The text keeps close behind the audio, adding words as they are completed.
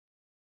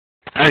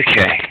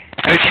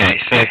Okay,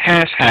 so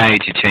here's how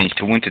to change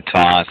the winter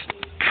tyres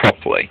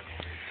properly.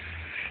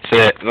 So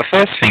the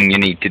first thing you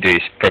need to do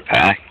is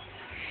prepare.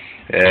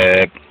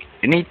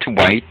 You need to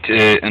wait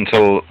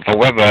until the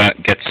weather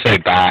gets so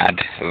bad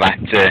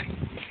that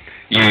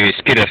you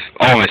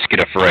almost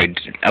skid off the road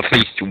at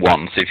least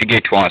once. If you go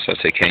twice,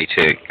 that's okay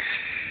too.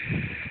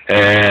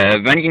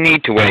 Then you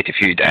need to wait a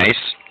few days.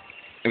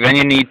 Then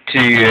you need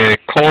to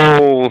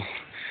call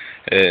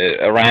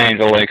around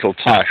the local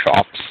tyre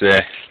shops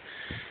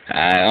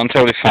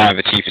until you find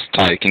the cheapest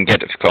tyre you can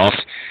get, of course,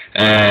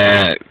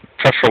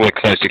 preferably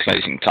close to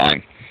closing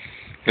time.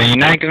 Then you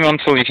nag them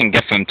until you can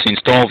get them to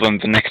install them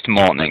the next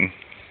morning.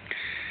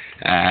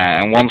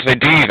 And once they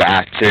do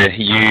that,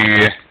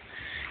 you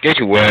go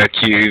to work,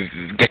 you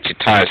get your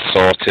tyres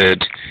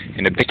sorted,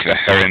 in a bit of a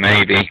hurry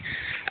maybe,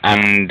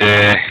 and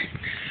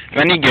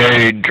then you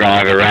go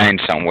drive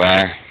around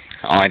somewhere.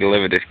 I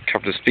delivered a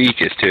couple of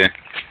speakers to a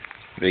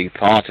big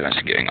party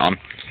that's going on,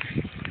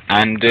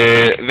 and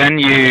then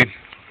you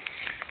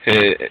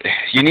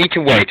need to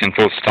wait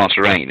until it starts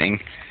raining.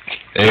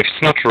 If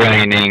it's not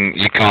raining,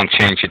 you can't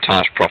change your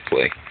tyres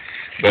properly.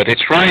 But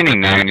it's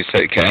raining now and it's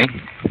okay.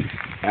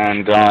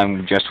 And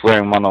I'm just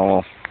wearing my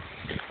normal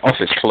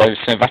office clothes,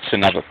 so that's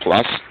another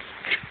plus.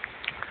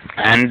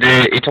 And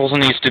it also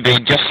needs to be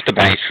just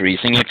about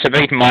freezing. It's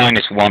about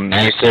 -1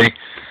 now, so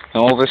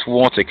all this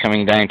water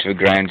coming down to the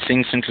ground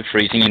sinks into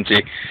freezing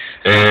into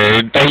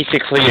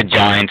basically a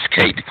giant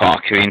skate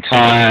park. The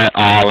entire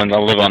island I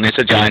live on is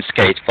a giant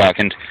skate park,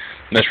 and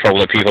there's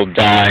probably people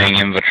dying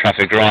in the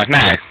traffic right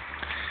now.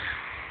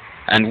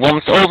 And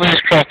once all those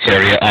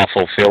criteria are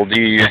fulfilled,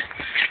 you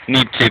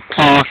need to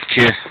park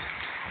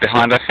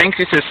behind, I think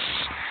this is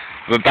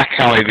the back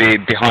alley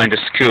behind the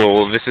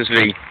school. This is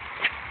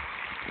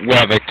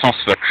where they toss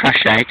the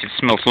trash out. It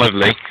smells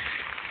lovely.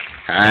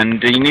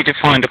 And you need to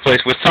find a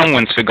place where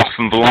someone's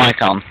forgotten the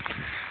light on,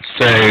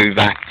 so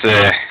that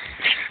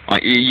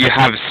you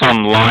have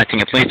some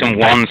lighting, at least on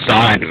one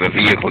side of the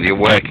vehicle you're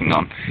working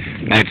on.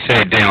 Now, to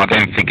say it down, I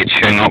don't think it's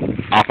showing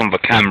up on the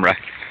camera.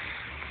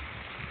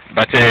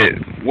 But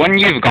when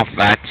you've got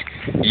that,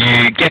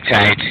 you get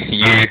out,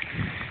 you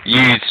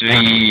use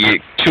the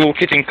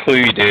toolkit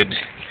included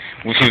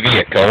with your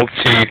vehicle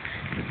to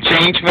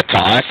change the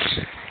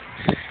tyres,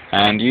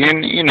 and you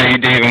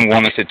do them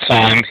one at a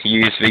time.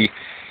 Use the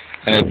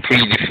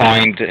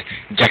predefined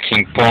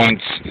jacking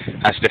points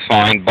as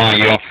defined by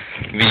your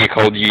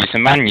vehicle user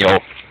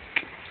manual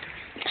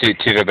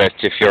to the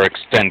best of your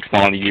extent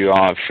while you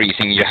are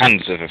freezing your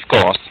hands off, of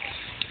course.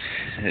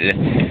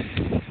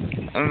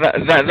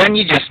 Then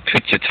you just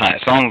put your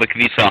tyres on. Look,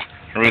 these are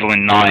really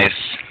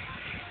nice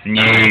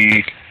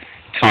new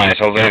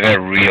tyres, although they're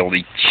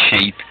really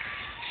cheap,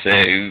 so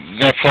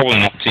they're probably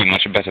not too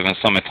much better than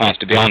summer tyres,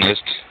 to be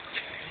honest.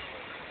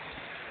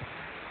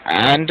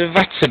 And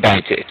that's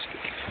about it.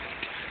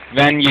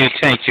 Then you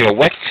take your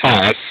wet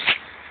tyres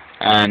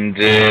and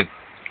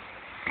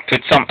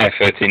put some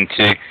effort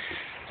into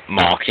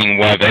marking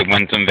where they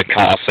went on the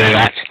car, so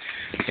that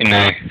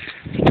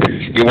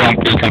you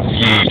won't be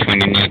confused when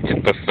you need to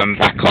put them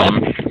back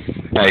on.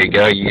 There you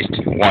go, I used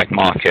white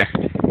marker.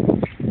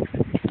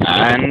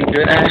 And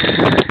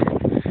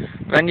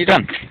then you're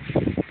done.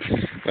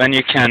 Then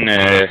you can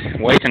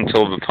wait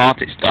until the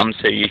party's done,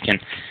 so you can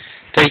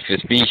take the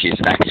species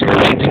back to a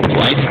renting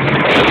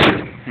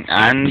place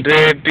and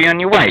be on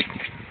your way.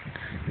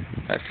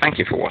 Thank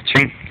you for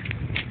watching.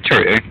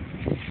 Cheerio.